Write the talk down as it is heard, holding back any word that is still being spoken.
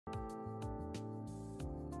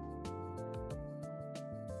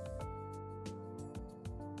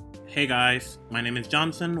Hey guys, my name is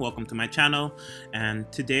Johnson. Welcome to my channel, and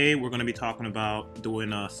today we're going to be talking about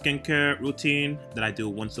doing a skincare routine that I do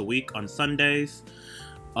once a week on Sundays.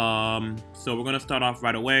 So we're going to start off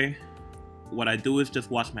right away. What I do is just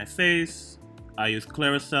wash my face. I use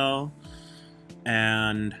CLEARASIL,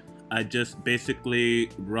 and I just basically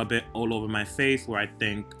rub it all over my face where I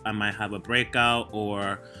think I might have a breakout,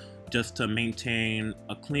 or just to maintain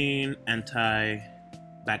a clean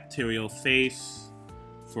antibacterial face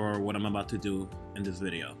for what I'm about to do in this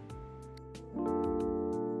video.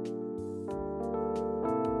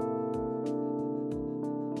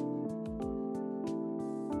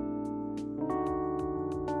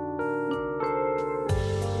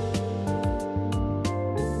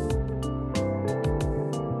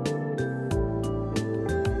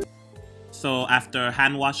 So after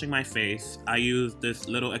hand washing my face, I use this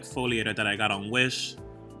little exfoliator that I got on Wish.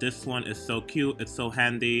 This one is so cute, it's so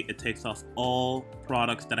handy. It takes off all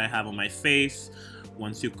products that I have on my face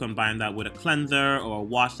once you combine that with a cleanser or a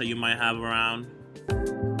wash that you might have around.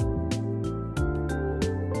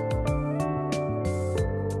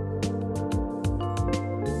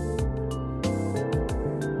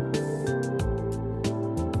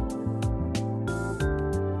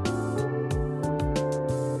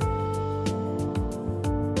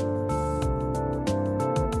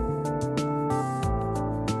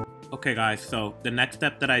 Okay guys, so the next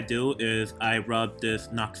step that I do is I rub this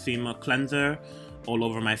NOXEMA cleanser all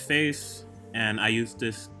over my face, and I use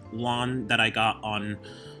this wand that I got on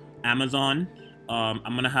Amazon. I'm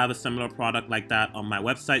gonna have a similar product like that on my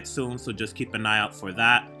website soon, so just keep an eye out for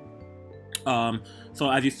that. So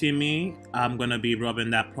as you see me, I'm gonna be rubbing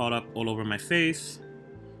that product all over my face,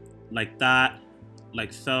 like that,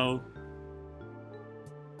 like so.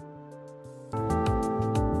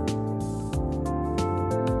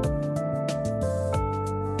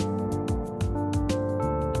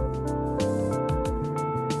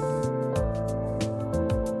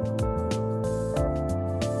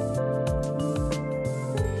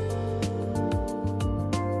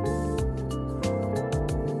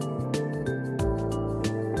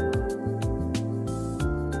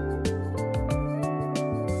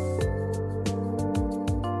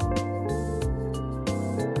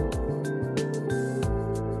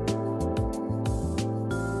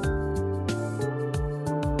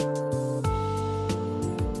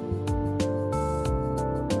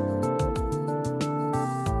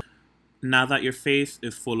 Now that your face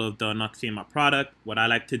is full of the NOXEMA product, what I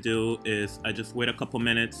like to do is I just wait a couple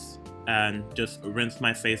minutes and just rinse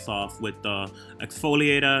my face off with the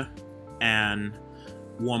exfoliator and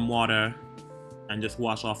warm water, and just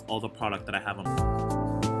wash off all the product that I have on.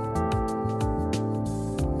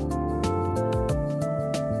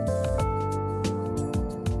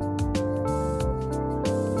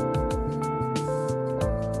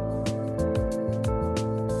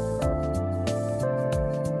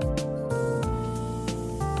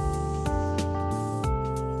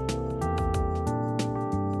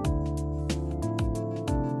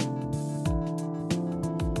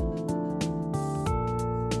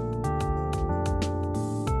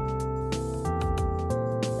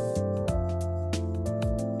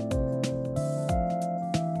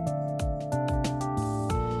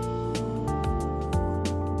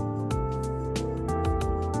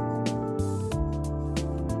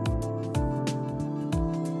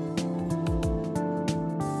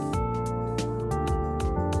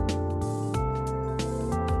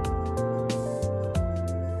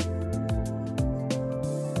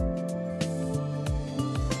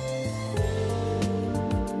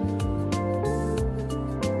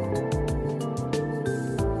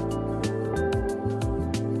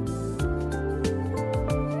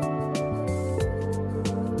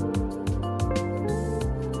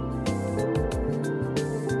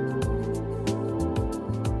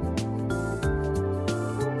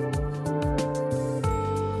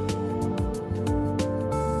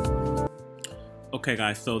 Okay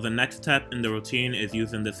guys, so the next step in the routine is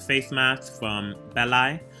using this face mask from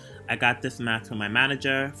Belei. I got this mask from my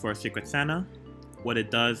manager for a Secret Santa. What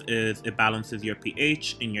it does is it balances your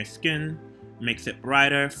pH in your skin, makes it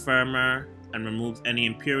brighter, firmer, and removes any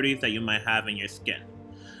impurities that you might have in your skin.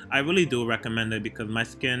 I really do recommend it because my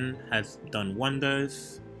skin has done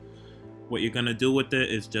wonders. What you're gonna do with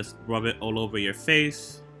it is just rub it all over your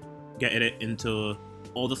face, get it into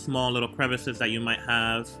all the small little crevices that you might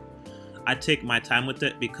have. I take my time with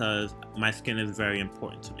it because my skin is very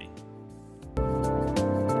important to me.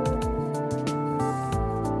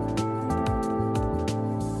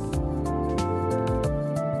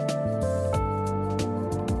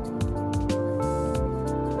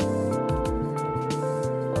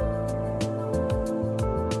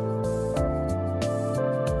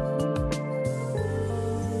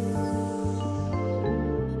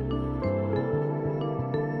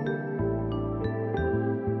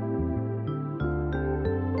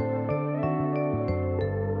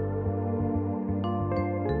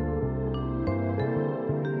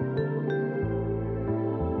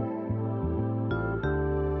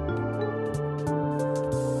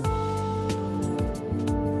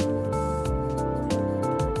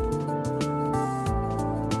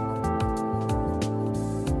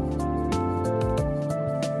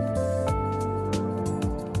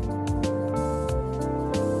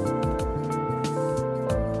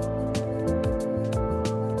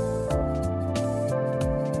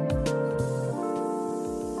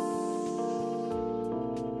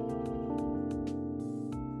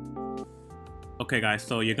 Okay guys,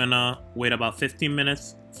 so you're gonna wait about 15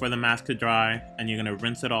 minutes for the mask to dry, and you're gonna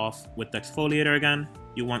rinse it off with the exfoliator again.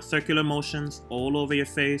 You want circular motions all over your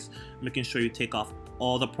face, making sure you take off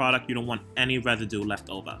all the product. You don't want any residue left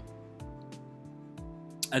over.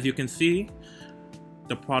 As you can see,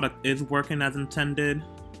 the product is working as intended.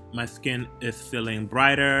 My skin is feeling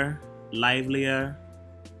brighter, livelier.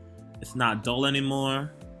 It's not dull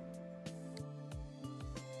anymore.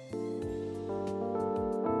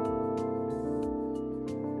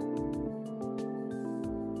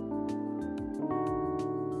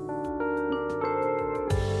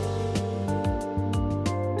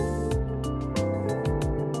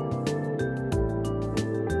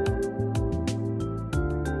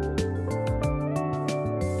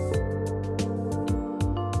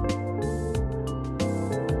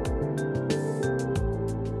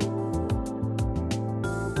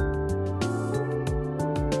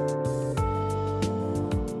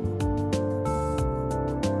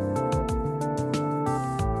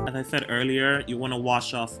 As I said earlier, you want to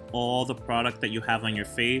wash off all the product that you have on your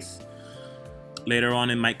face. Later on,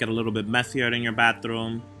 it might get a little bit messier in your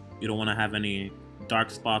bathroom. You don't want to have any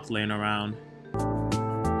dark spots laying around.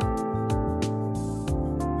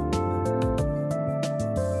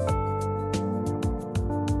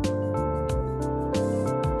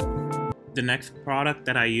 The next product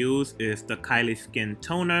that I use is the Kylie Skin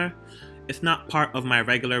Toner. It's not part of my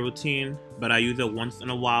regular routine, but I use it once in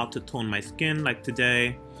a while to tone my skin, like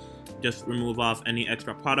today. Just remove off any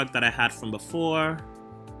extra product that I had from before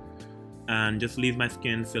and just leave my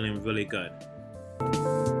skin feeling really good.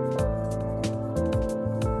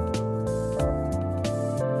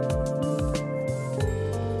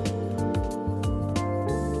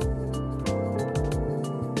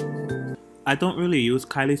 I don't really use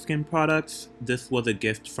Kylie Skin products. This was a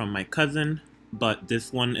gift from my cousin, but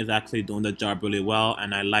this one is actually doing the job really well,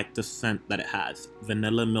 and I like the scent that it has.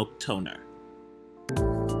 Vanilla Milk Toner.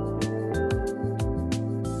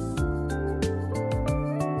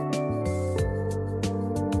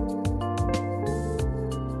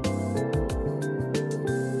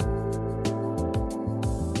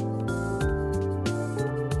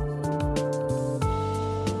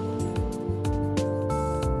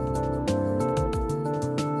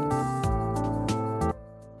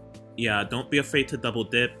 Yeah, don't be afraid to double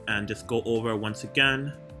dip and just go over once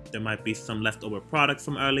again. There might be some leftover product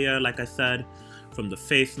from earlier, like I said, from the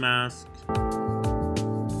face mask.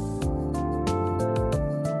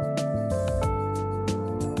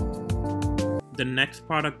 The next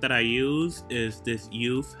product that I use is this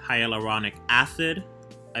Youth Hyaluronic Acid.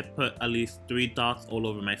 I put at least 3 dots all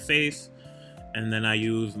over my face, and then I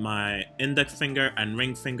use my index finger and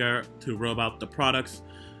ring finger to rub out the products.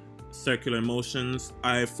 Circular motions.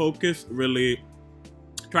 I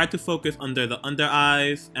try to focus under the under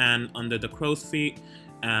eyes and under the crow's feet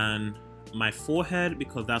and my forehead,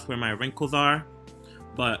 because that's where my wrinkles are,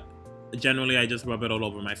 but generally I just rub it all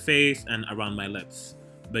over my face and around my lips,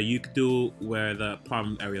 but you could do where the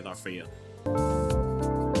problem areas are for you.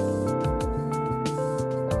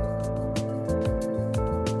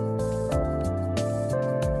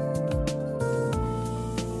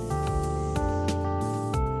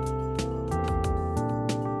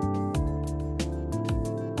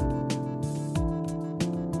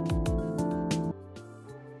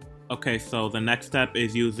 Okay, so the next step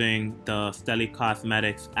is using the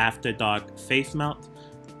SteliCosmetics After Dark Face Melt.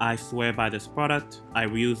 I swear by this product. I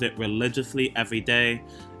reuse it religiously every day.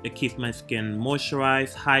 It keeps my skin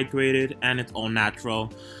moisturized, hydrated, and it's all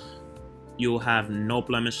natural. You'll have no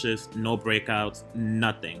blemishes, no breakouts,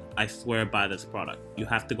 nothing. I swear by this product. You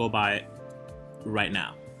have to go buy it right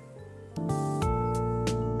now.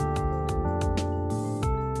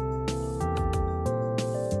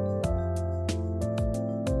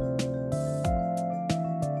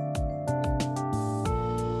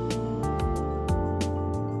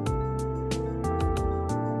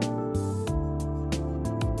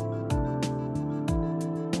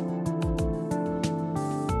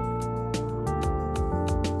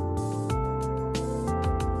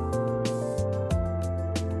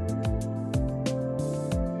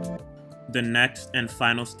 The next and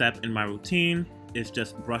final step in my routine is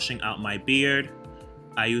just brushing out my beard.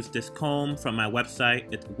 I use this comb from my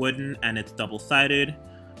website. It's wooden and it's double-sided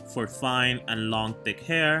for fine and long thick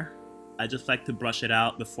hair. I just like to brush it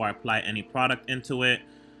out before I apply any product into it.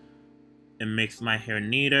 It makes my hair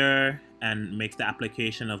neater and makes the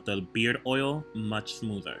application of the beard oil much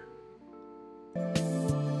smoother.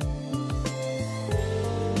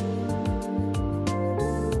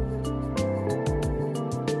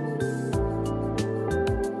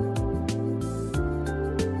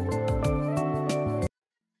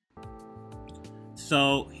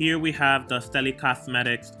 So here we have the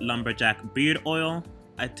SteliCosmetics Lumberjack Beard Oil.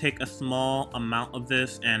 I take a small amount of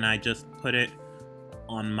this and I just put it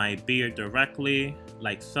on my beard directly,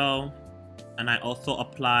 like so. And I also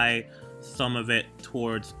apply some of it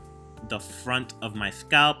towards the front of my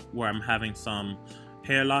scalp where I'm having some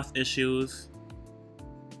hair loss issues.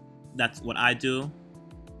 That's what I do.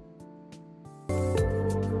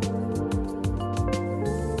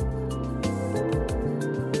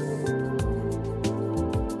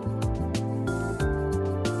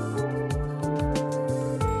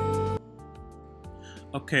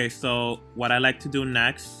 Okay, so what I like to do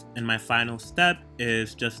next in my final step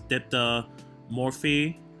is just dip the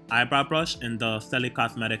Morphe eyebrow brush in the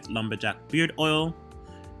SteliCosmetics Lumberjack Beard Oil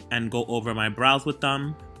and go over my brows with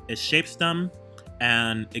them. It shapes them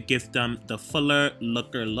and it gives them the fuller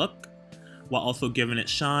looker look while also giving it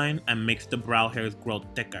shine and makes the brow hairs grow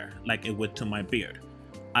thicker like it would to my beard.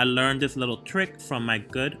 I learned this little trick from my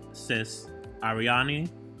good sis Ariani.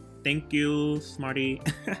 Thank you, smarty.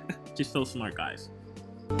 She's so smart, guys.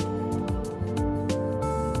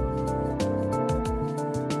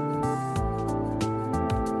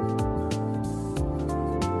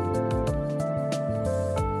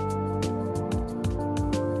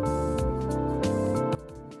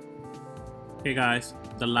 Okay guys,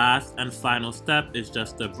 the last and final step is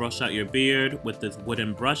just to brush out your beard with this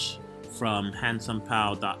wooden brush from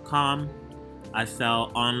handsomepal.com. I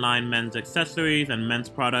sell online men's accessories and men's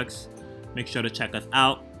products. Make sure to check us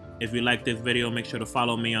out. If you like this video, make sure to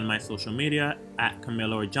follow me on my social media at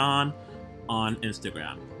Camilla or John on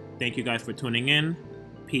Instagram. Thank you guys for tuning in.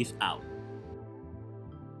 Peace out.